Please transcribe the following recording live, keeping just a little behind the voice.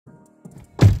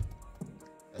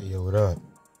Hey, yo, what up?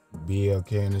 Be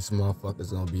okay in this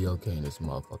motherfucker's gonna be okay in this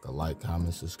motherfucker. Like,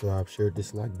 comment, subscribe, share,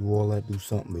 dislike, do all that, do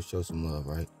something, but show some love,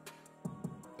 right?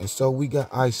 And so we got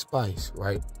Ice Spice,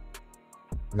 right?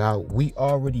 Now, we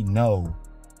already know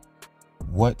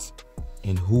what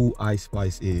and who Ice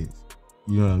Spice is.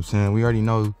 You know what I'm saying? We already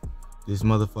know this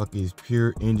motherfucker is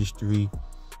pure industry. You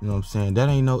know what I'm saying? That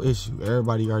ain't no issue.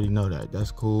 Everybody already know that.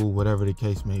 That's cool, whatever the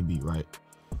case may be, right?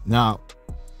 Now,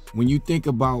 when you think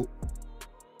about,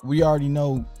 we already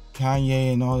know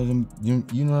Kanye and all of them,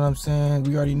 you know what I'm saying?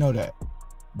 We already know that.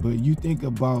 But you think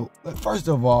about, first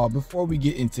of all, before we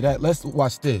get into that, let's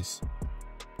watch this.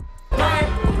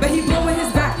 But he blowing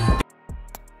his back.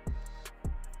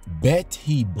 Bet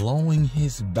he blowing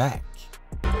his back.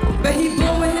 But he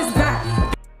blowing his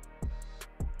back.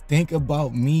 Think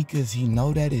about me cause he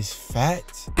know that is fat.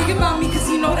 Think about me cause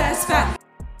he know that's fat.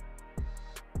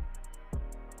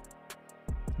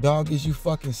 Dog, is you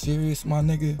fucking serious, my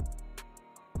nigga?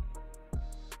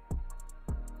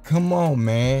 Come on,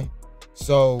 man.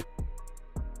 So,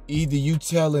 either you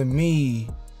telling me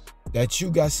that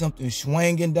you got something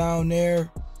swinging down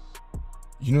there,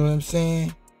 you know what I'm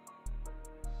saying?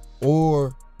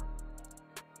 Or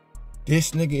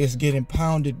this nigga is getting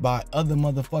pounded by other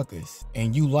motherfuckers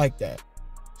and you like that.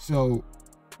 So,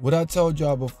 what I told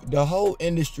y'all before, the whole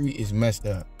industry is messed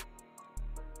up.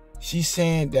 She's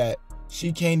saying that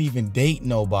she can't even date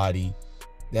nobody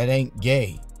that ain't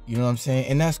gay. You know what I'm saying?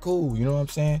 And that's cool, you know what I'm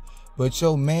saying? But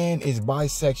your man is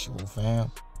bisexual, fam.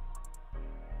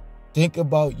 Think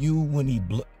about you when he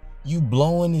you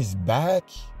blowing his back.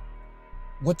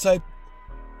 What?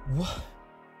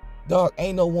 Dog,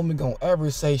 ain't no woman gonna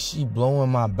ever say she blowing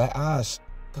my back.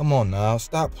 Come on now,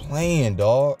 stop playing,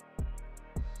 dog.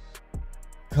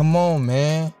 Come on,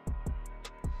 man.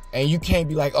 And you can't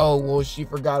be like, oh, well, she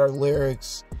forgot her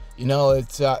lyrics. You know,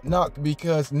 it's not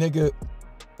because, nigga,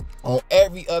 on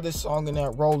every other song in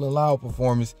that Rolling Loud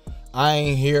performance, I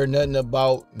ain't hear nothing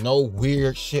about no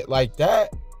weird shit like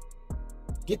that.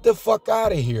 Get the fuck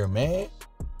out of here, man.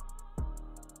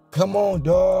 Come on,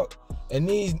 dog. And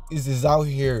these is out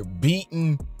here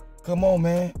beating. Come on,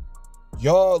 man.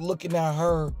 Y'all looking at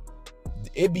her.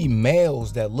 It be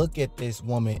males that look at this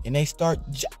woman and they start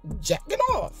jacking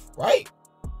off, right?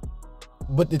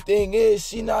 But the thing is,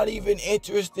 she not even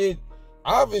interested.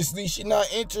 Obviously, she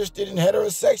not interested in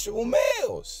heterosexual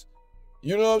males.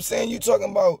 You know what I'm saying? You talking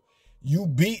about you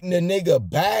beating a nigga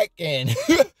back and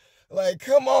like,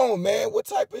 come on, man. What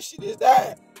type of shit is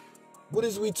that? What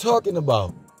is we talking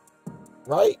about?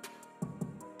 Right?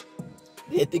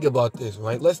 Yeah, think about this,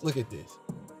 right? Let's look at this.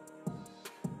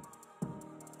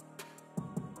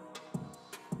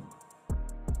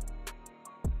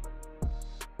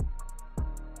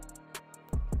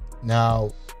 Now,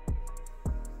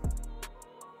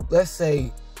 let's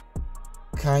say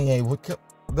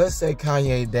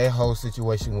Kanye, their whole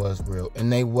situation was real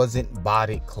and they wasn't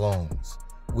bodied clones,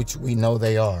 which we know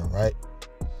they are, right?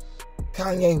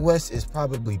 Kanye West is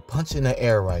probably punching the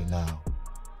air right now.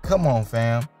 Come on,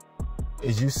 fam.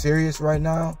 Is you serious right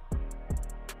now?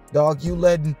 Dog,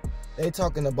 they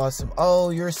talking about some,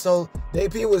 oh, you're so,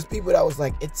 it was people that was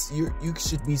like, you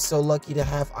should be so lucky to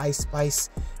have Ice Spice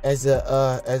as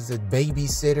a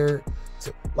babysitter.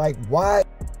 Like, why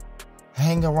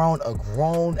hang around a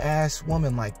grown ass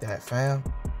woman like that, fam?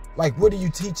 Like, what are you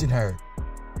teaching her?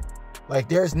 Like,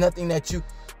 there's nothing that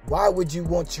why would you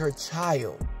want your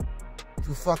child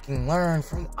to fucking learn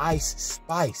from Ice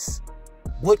Spice?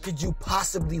 What could you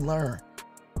possibly learn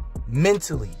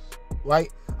mentally, right?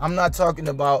 I'm not talking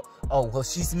about, oh, well,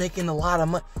 she's making a lot of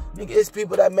money. Nigga, it's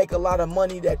people that make a lot of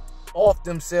money that off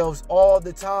themselves all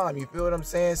the time. You feel what I'm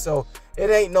saying? So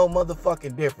it ain't no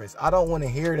motherfucking difference. I don't want to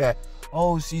hear that.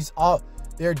 Oh, she's off.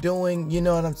 They're doing, you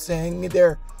know what I'm saying?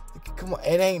 Come on,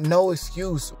 it ain't no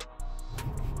excuse.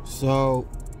 So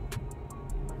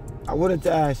I wanted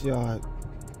to ask y'all,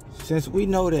 since we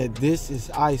know that this is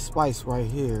Ice Spice right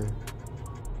here,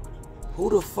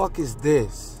 who the fuck is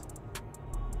this?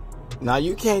 Now,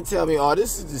 you can't tell me, oh,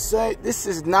 this is the same. This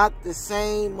is not the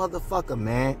same motherfucker,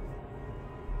 man.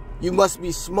 You must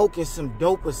be smoking some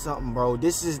dope or something, bro.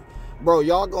 Bro,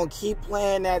 y'all gonna keep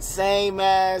playing that same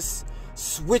ass,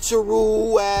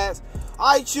 switcheroo ass,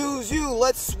 I choose you,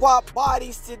 let's swap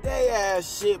bodies today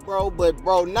ass shit, bro. But,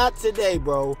 bro, not today,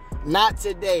 bro. Not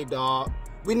today, dog.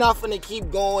 We not finna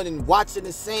keep going and watching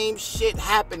the same shit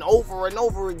happen over and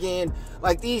over again.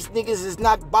 Like, these niggas is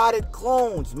not bodied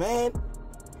clones, man.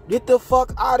 Get the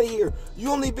fuck out of here. You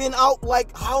only been out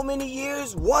like how many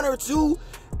years? 1 or 2?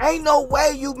 Ain't no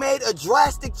way you made a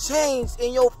drastic change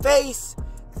in your face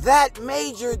that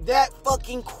major that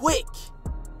fucking quick.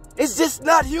 It's just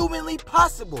not humanly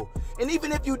possible. And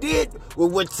even if you did,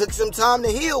 well, it took some time to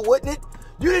heal, wouldn't it?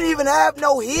 You didn't even have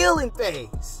no healing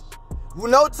phase.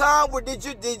 No time where did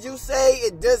you say,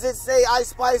 does it say Ice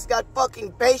Spice got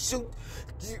fucking facial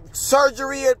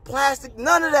surgery or plastic?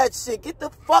 None of that shit. Get the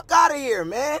fuck out of here,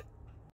 man.